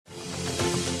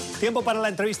Tiempo para la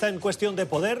entrevista en Cuestión de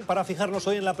Poder, para fijarnos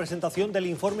hoy en la presentación del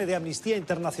informe de Amnistía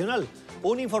Internacional.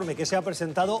 Un informe que se ha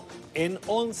presentado en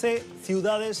 11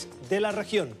 ciudades de la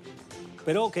región,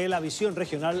 pero que la visión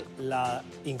regional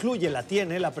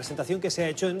tiene la presentación que se ha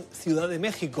hecho en Ciudad de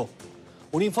México.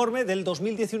 Un informe del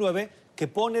 2019 que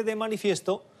pone de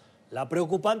manifiesto la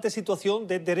preocupante situación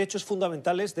de derechos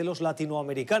fundamentales de los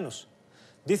latinoamericanos.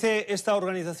 Dice esta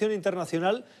organización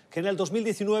internacional que en el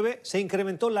 2019 se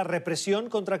incrementó la represión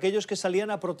contra aquellos que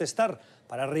salían a protestar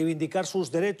para reivindicar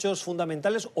sus derechos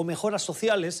fundamentales o mejoras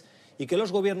sociales, y que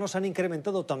los gobiernos han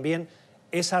incrementado también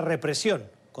esa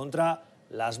represión contra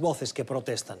las voces que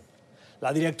protestan.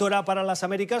 La directora para las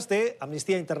Américas de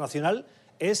Amnistía Internacional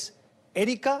es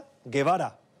Erika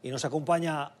Guevara y nos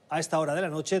acompaña a esta hora de la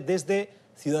noche desde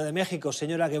Ciudad de México.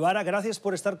 Señora Guevara, gracias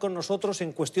por estar con nosotros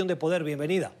en Cuestión de Poder.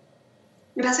 Bienvenida.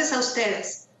 Gracias a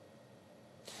ustedes.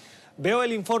 Veo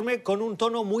el informe con un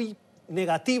tono muy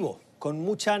negativo, con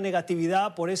mucha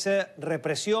negatividad por esa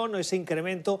represión o ese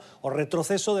incremento o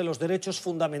retroceso de los derechos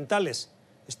fundamentales.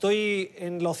 ¿Estoy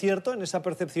en lo cierto en esa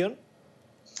percepción?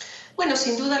 Bueno,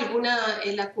 sin duda alguna,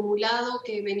 el acumulado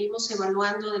que venimos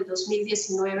evaluando del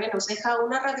 2019 nos deja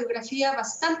una radiografía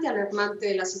bastante alarmante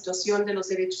de la situación de los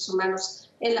derechos humanos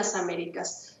en las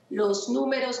Américas. Los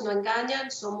números no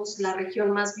engañan, somos la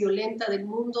región más violenta del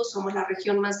mundo, somos la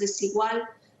región más desigual,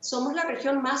 somos la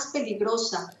región más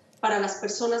peligrosa para las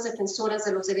personas defensoras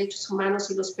de los derechos humanos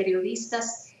y los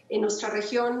periodistas. En nuestra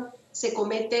región se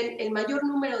cometen el mayor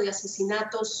número de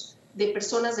asesinatos de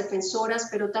personas defensoras,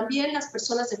 pero también las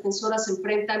personas defensoras se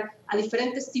enfrentan a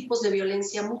diferentes tipos de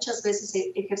violencia, muchas veces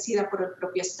ejercida por el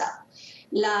propio Estado.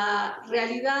 La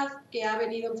realidad que ha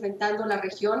venido enfrentando la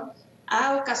región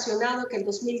ha ocasionado que el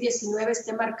 2019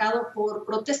 esté marcado por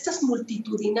protestas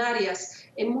multitudinarias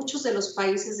en muchos de los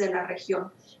países de la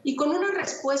región, y con una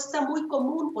respuesta muy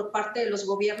común por parte de los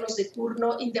gobiernos de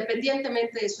turno,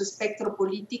 independientemente de su espectro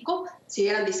político, si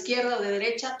eran de izquierda o de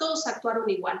derecha, todos actuaron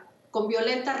igual, con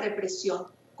violenta represión,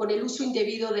 con el uso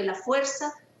indebido de la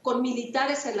fuerza, con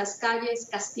militares en las calles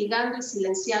castigando y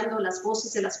silenciando las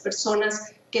voces de las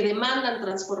personas que demandan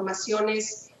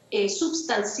transformaciones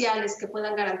sustanciales que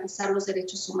puedan garantizar los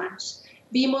derechos humanos.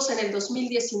 Vimos en el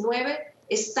 2019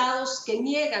 estados que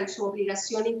niegan su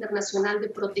obligación internacional de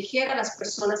proteger a las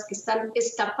personas que están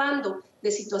escapando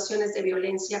de situaciones de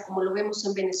violencia, como lo vemos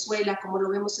en Venezuela, como lo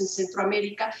vemos en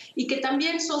Centroamérica, y que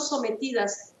también son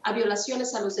sometidas a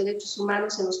violaciones a los derechos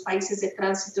humanos en los países de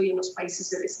tránsito y en los países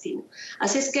de destino.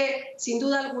 Así es que, sin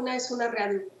duda alguna, es una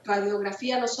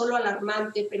radiografía no solo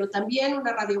alarmante, pero también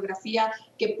una radiografía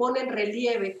que pone en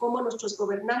relieve cómo nuestros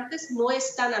gobernantes no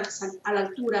están a la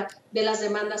altura de las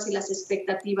demandas y las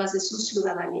expectativas de sus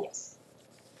ciudadanías.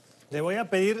 Le voy a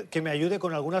pedir que me ayude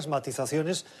con algunas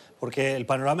matizaciones, porque el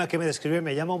panorama que me describe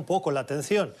me llama un poco la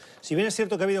atención. Si bien es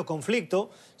cierto que ha habido conflicto,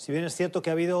 si bien es cierto que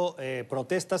ha habido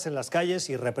protestas en las calles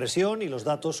y represión, y los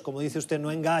datos, como dice usted,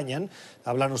 no engañan,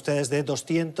 hablan ustedes de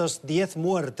 210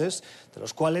 muertes, de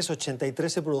los cuales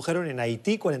 83 se produjeron en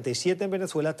Haití, 47 en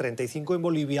Venezuela, 35 en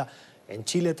Bolivia, en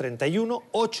Chile 31,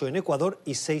 8 en Ecuador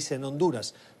y 6 en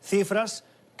Honduras. Cifras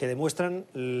que demuestran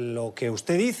lo que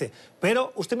usted dice.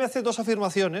 Pero usted me hace dos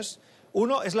afirmaciones.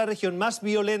 Uno, es la región más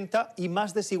violenta y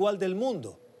más desigual del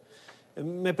mundo.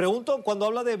 Me pregunto, cuando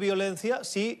habla de violencia,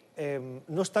 si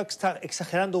no está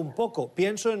exagerando un poco.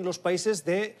 Pienso en los países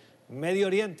de Medio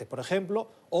Oriente, por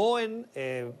ejemplo, o en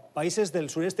países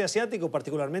del sureste asiático,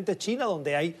 particularmente China,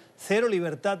 donde hay cero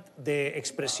libertad de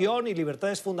expresión y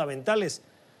libertades fundamentales.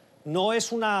 ¿No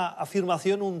es una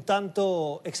afirmación un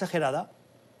tanto exagerada?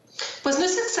 Pues no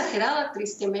es exagerada,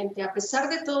 tristemente. A pesar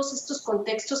de todos estos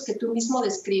contextos que tú mismo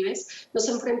describes, nos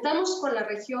enfrentamos con la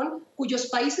región cuyos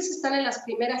países están en las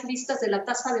primeras listas de la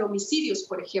tasa de homicidios,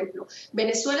 por ejemplo.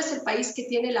 Venezuela es el país que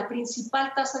tiene la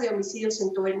principal tasa de homicidios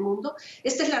en todo el mundo.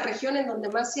 Esta es la región en donde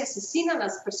más se asesinan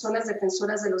las personas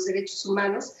defensoras de los derechos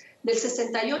humanos. Del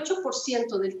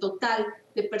 68% del total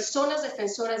de personas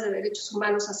defensoras de derechos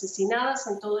humanos asesinadas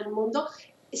en todo el mundo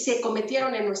se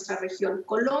cometieron en nuestra región.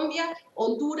 Colombia,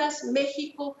 Honduras,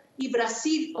 México y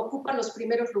Brasil ocupan los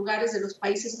primeros lugares de los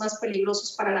países más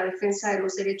peligrosos para la defensa de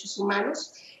los derechos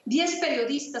humanos. 10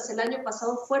 periodistas el año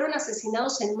pasado fueron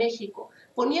asesinados en México,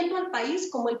 poniendo al país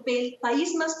como el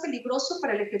país más peligroso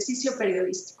para el ejercicio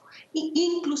periodístico,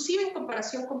 inclusive en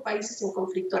comparación con países en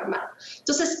conflicto armado.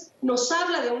 Entonces, nos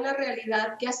habla de una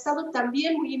realidad que ha estado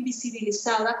también muy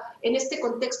invisibilizada en este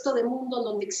contexto de mundo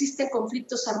donde existen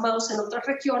conflictos armados en otras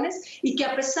regiones, y que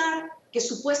a pesar que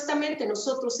supuestamente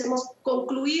nosotros hemos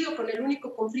concluido con el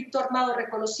único conflicto armado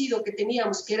reconocido que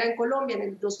teníamos, que era en Colombia en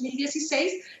el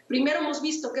 2016, primero hemos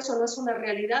visto que eso no es una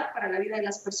realidad para la vida de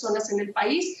las personas en el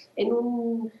país, en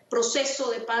un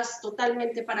proceso de paz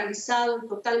totalmente paralizado y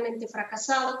totalmente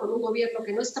fracasado, con un gobierno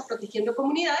que no está protegiendo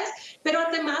comunidades, pero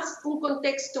además un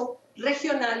contexto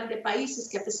regional de países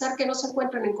que, a pesar que no se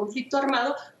encuentran en conflicto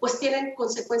armado, pues tienen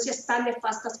consecuencias tan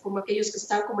nefastas como aquellos que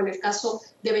están, como en el caso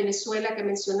de Venezuela, que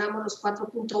mencionamos, los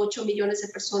 4.8 millones de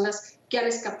personas que han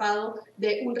escapado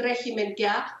de un régimen que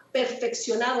ha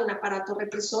perfeccionado un aparato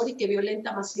represor y que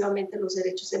violenta masivamente los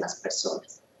derechos de las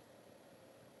personas.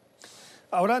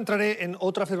 Ahora entraré en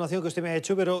otra afirmación que usted me ha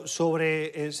hecho, pero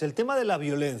sobre el tema de la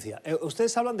violencia.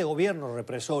 Ustedes hablan de gobiernos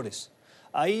represores.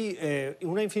 Hay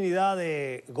una infinidad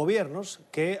de gobiernos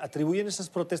que atribuyen esas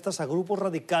protestas a grupos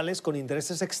radicales con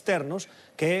intereses externos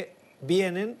que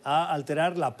vienen a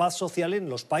alterar la paz social en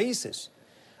los países.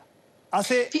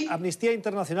 ¿Hace Amnistía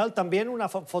Internacional también una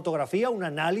fotografía, un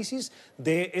análisis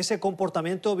de ese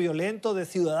comportamiento violento de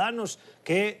ciudadanos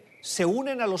que se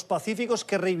unen a los pacíficos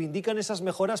que reivindican esas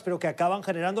mejoras, pero que acaban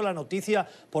generando la noticia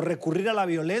por recurrir a la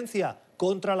violencia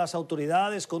contra las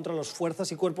autoridades, contra las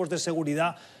fuerzas y cuerpos de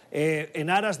seguridad, en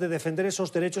aras de defender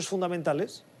esos derechos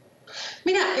fundamentales?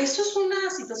 Mira, eso es una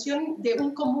situación de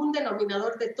un común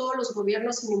denominador de todos los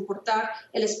gobiernos, sin importar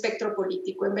el espectro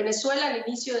político. En Venezuela, al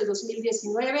inicio de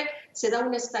 2019, se da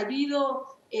un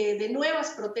estallido de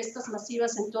nuevas protestas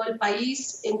masivas en todo el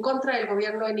país en contra del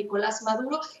gobierno de Nicolás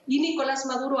Maduro, y Nicolás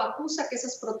Maduro acusa que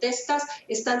esas protestas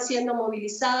están siendo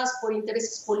movilizadas por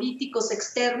intereses políticos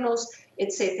externos,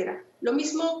 etc. Lo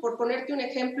mismo, por ponerte un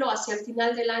ejemplo, hacia el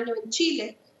final del año en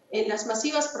Chile, en las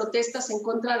masivas protestas en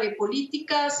contra de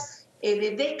políticas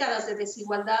de décadas de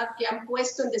desigualdad que han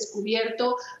puesto en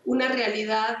descubierto una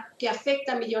realidad que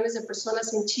afecta a millones de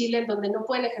personas en Chile, en donde no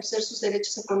pueden ejercer sus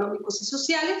derechos económicos y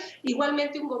sociales.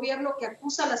 Igualmente, un gobierno que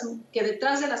acusa que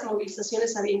detrás de las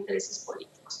movilizaciones había intereses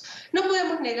políticos. No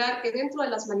podemos negar que dentro de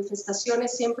las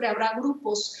manifestaciones siempre habrá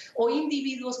grupos o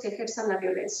individuos que ejerzan la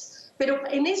violencia. Pero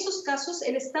en esos casos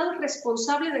el Estado es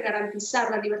responsable de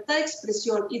garantizar la libertad de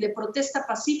expresión y de protesta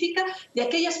pacífica de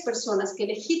aquellas personas que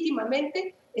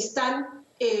legítimamente están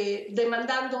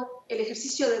demandando el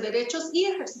ejercicio de derechos y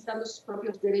ejercitando sus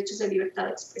propios derechos de libertad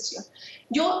de expresión.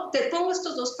 Yo te pongo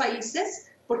estos dos países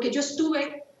porque yo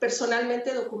estuve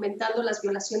personalmente documentando las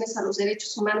violaciones a los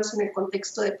derechos humanos en el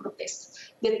contexto de protestas.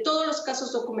 De todos los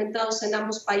casos documentados en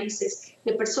ambos países,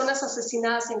 de personas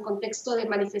asesinadas en contexto de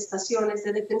manifestaciones,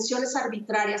 de detenciones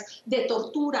arbitrarias, de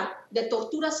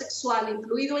tortura sexual,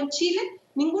 incluido en Chile,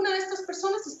 ninguna de estas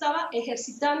personas estaba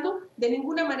ejercitando de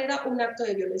ninguna manera un acto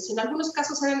de violencia. En algunos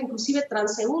casos eran inclusive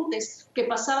transeúntes que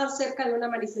pasaban cerca de una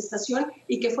manifestación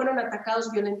y que fueron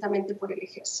atacados violentamente por el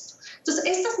ejército. Entonces,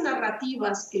 estas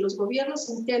narrativas que los gobiernos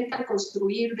intentan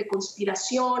construir de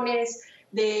conspiraciones,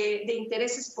 de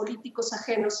intereses políticos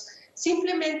ajenos,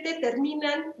 simplemente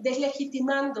terminan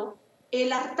deslegitimando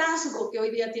el hartazgo que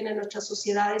hoy día tienen nuestras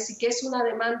sociedades y que es una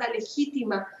demanda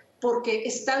legítima porque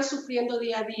están sufriendo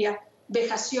día a día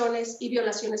vejaciones y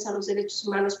violaciones a los derechos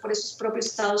humanos por esos propios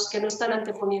estados que no están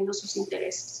anteponiendo sus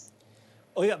intereses.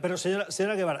 Oiga, pero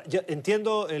señora Guevara, yo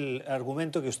entiendo el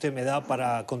argumento que usted me da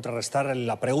para contrarrestar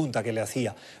la pregunta que le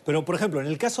hacía, pero, por ejemplo, en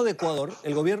el caso de Ecuador,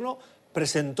 el gobierno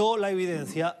presentó la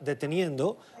evidencia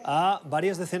deteniendo a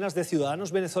varias decenas de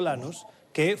ciudadanos venezolanos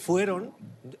que fueron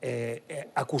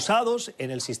acusados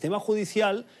en el sistema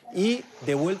judicial y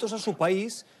devueltos a su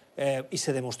país, y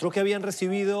se demostró que habían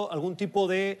recibido algún tipo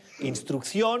de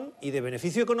instrucción y de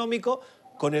beneficio económico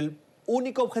con el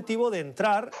único objetivo de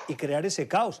entrar y crear ese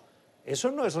caos.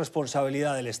 Eso no es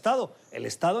responsabilidad del Estado. El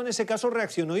Estado en ese caso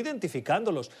reaccionó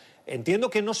identificándolos. Entiendo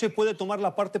que no se puede tomar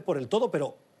la parte por el todo,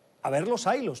 pero a ver los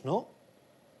haylos, ¿no?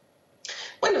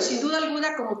 Bueno, sin duda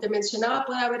alguna, como te mencionaba,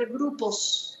 puede haber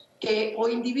grupos o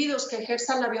individuos que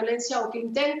ejerzan la violencia o que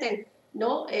intenten,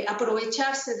 ¿no?,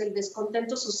 aprovecharse del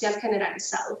descontento social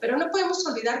generalizado. Pero no podemos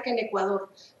olvidar que en Ecuador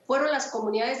fueron las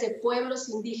comunidades de pueblos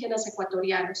indígenas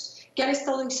ecuatorianos que han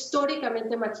estado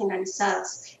históricamente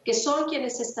marginalizadas, que son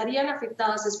quienes estarían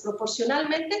afectadas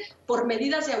desproporcionalmente por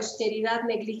medidas de austeridad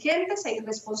negligentes e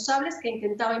irresponsables que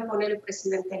intentaba imponer el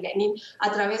presidente Lenin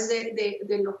a través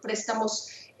de los préstamos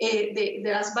de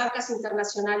las bancas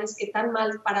internacionales que tan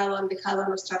mal parado han dejado a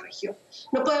nuestra región.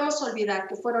 No podemos olvidar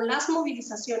que fueron las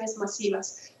movilizaciones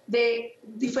masivas de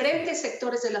diferentes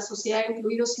sectores de la sociedad,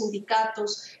 incluidos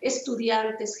sindicatos,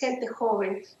 estudiantes, gente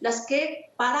joven, las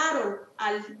que pararon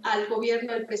al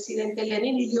gobierno del presidente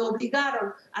Lenin y le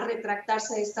obligaron a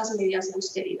retractarse de estas medidas de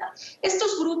austeridad.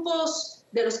 Estos grupos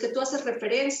de los que tú haces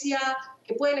referencia,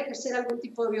 que pueden ejercer algún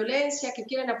tipo de violencia, que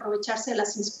quieren aprovecharse de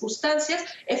las circunstancias,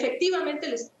 efectivamente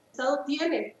el Estado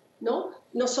tiene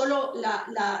no solo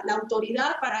la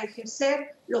autoridad para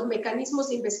ejercer los mecanismos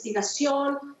de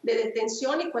investigación, de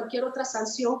detención y cualquier otra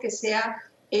sanción que sea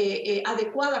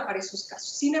adecuada para esos casos.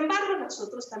 Sin embargo,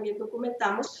 nosotros también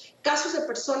documentamos casos de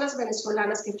personas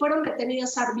venezolanas que fueron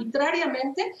detenidas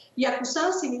arbitrariamente y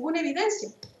acusadas sin ninguna evidencia.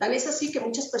 Tal es así que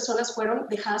muchas personas fueron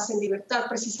dejadas en libertad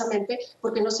precisamente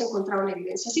porque no se encontraron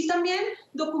evidencias. Y también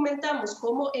documentamos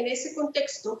cómo en ese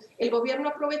contexto el gobierno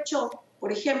aprovechó,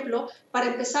 por ejemplo, para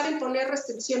empezar a imponer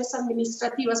restricciones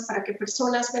administrativas para que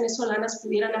personas venezolanas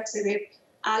pudieran acceder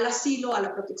al asilo, a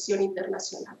la protección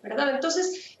internacional, ¿verdad?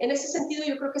 Entonces, en ese sentido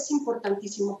yo creo que es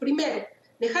importantísimo, primero,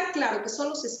 dejar claro que son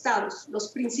los estados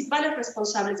los principales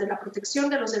responsables de la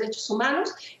protección de los derechos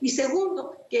humanos y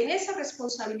segundo, que en esa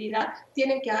responsabilidad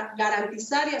tienen que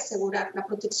garantizar y asegurar la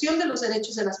protección de los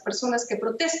derechos de las personas que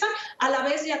protestan a la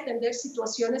vez de atender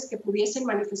situaciones que pudiesen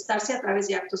manifestarse a través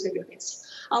de actos de violencia.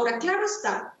 Ahora, claro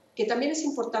está que también es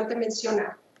importante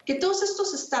mencionar que todos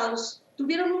estos estados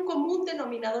tuvieron un común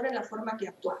denominador en la forma que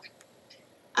actuaban.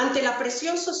 Ante la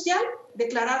presión social,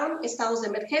 declararon estados de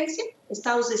emergencia,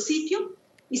 estados de sitio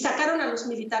y sacaron a los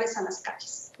militares a las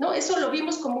calles, ¿no? Eso lo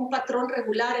vimos como un patrón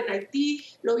regular en Haití,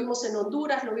 lo vimos en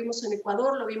Honduras, lo vimos en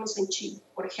Ecuador, lo vimos en Chile,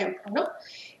 por ejemplo, ¿no?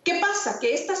 ¿Qué pasa?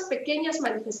 Que estas pequeñas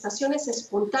manifestaciones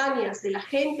espontáneas de la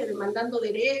gente demandando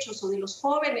derechos o de los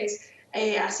jóvenes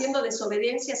haciendo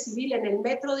desobediencia civil en el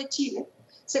metro de Chile,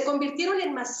 se convirtieron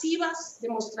en masivas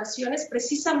demostraciones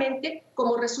precisamente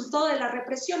como resultado de la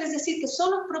represión, es decir, que son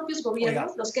los propios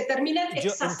gobiernos los que terminan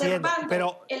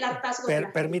exacerbando el hartazgo de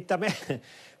la gente.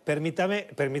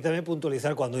 Permítame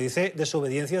puntualizar, cuando dice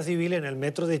desobediencia civil en el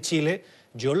metro de Chile,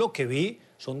 yo lo que vi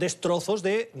son destrozos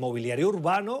de mobiliario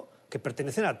urbano que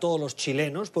pertenecen a todos los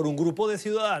chilenos por un grupo de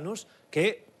ciudadanos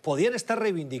que podían estar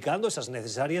reivindicando esas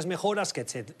necesarias mejoras que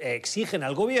se exigen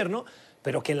al gobierno,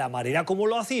 pero que la manera como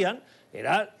lo hacían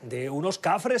era de unos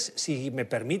cafres, si me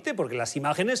permite, porque las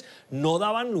imágenes no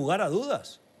daban lugar a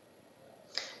dudas.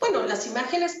 Bueno, las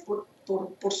imágenes,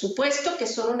 por supuesto, que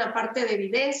son una parte de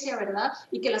evidencia, ¿verdad?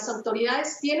 Y que las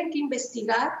autoridades tienen que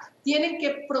investigar, tienen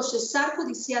que procesar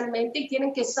judicialmente y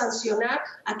tienen que sancionar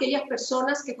a aquellas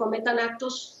personas que cometan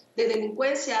actos de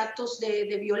delincuencia, actos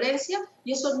de violencia,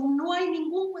 y eso no hay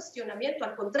ningún cuestionamiento,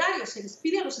 al contrario, se les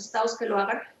pide a los estados que lo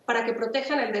hagan para que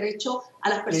protejan el derecho a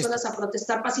las personas a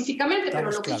protestar pacíficamente. Pero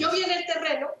lo que yo vi en el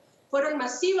terreno fueron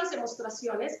masivas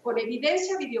demostraciones con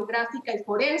evidencia videográfica y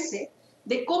forense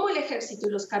de cómo el ejército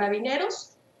y los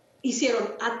carabineros hicieron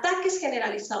ataques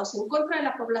generalizados en contra de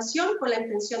la población con la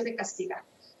intención de castigar,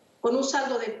 con un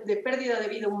saldo de pérdida de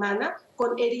vida humana,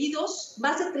 con heridos,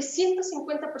 más de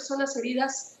 350 personas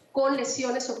heridas con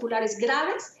lesiones oculares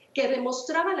graves que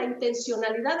demostraban la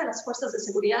intencionalidad de las fuerzas de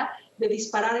seguridad de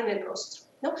disparar en el rostro,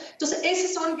 ¿no? Entonces,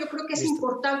 yo creo que es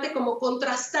importante como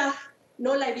contrastar,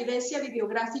 ¿no?, la evidencia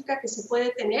videográfica que se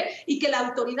puede tener y que la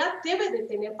autoridad debe de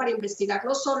tener para investigar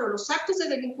no solo los actos de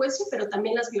delincuencia, pero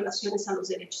también las violaciones a los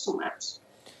derechos humanos.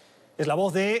 Es la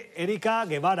voz de Erika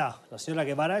Guevara. La señora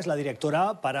Guevara es la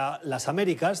directora para las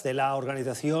Américas de la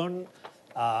organización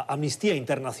Amnistía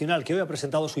Internacional, que hoy ha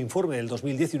presentado su informe del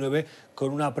 2019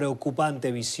 con una preocupante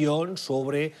visión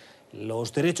sobre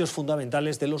los derechos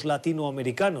fundamentales de los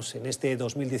latinoamericanos en este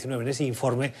 2019. En ese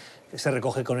informe se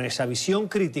recoge con esa visión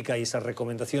crítica y esas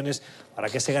recomendaciones para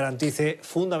que se garantice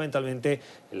fundamentalmente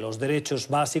los derechos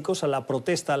básicos a la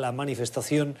protesta, a la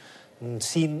manifestación,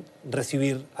 sin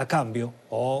recibir a cambio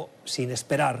o sin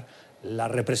esperar la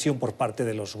represión por parte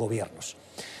de los gobiernos.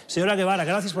 Señora Guevara,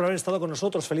 gracias por haber estado con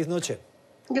nosotros. Feliz noche.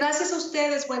 Gracias a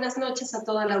ustedes. Buenas noches a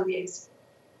toda la audiencia.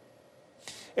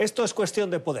 Esto es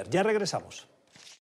Cuestión de Poder. Ya regresamos.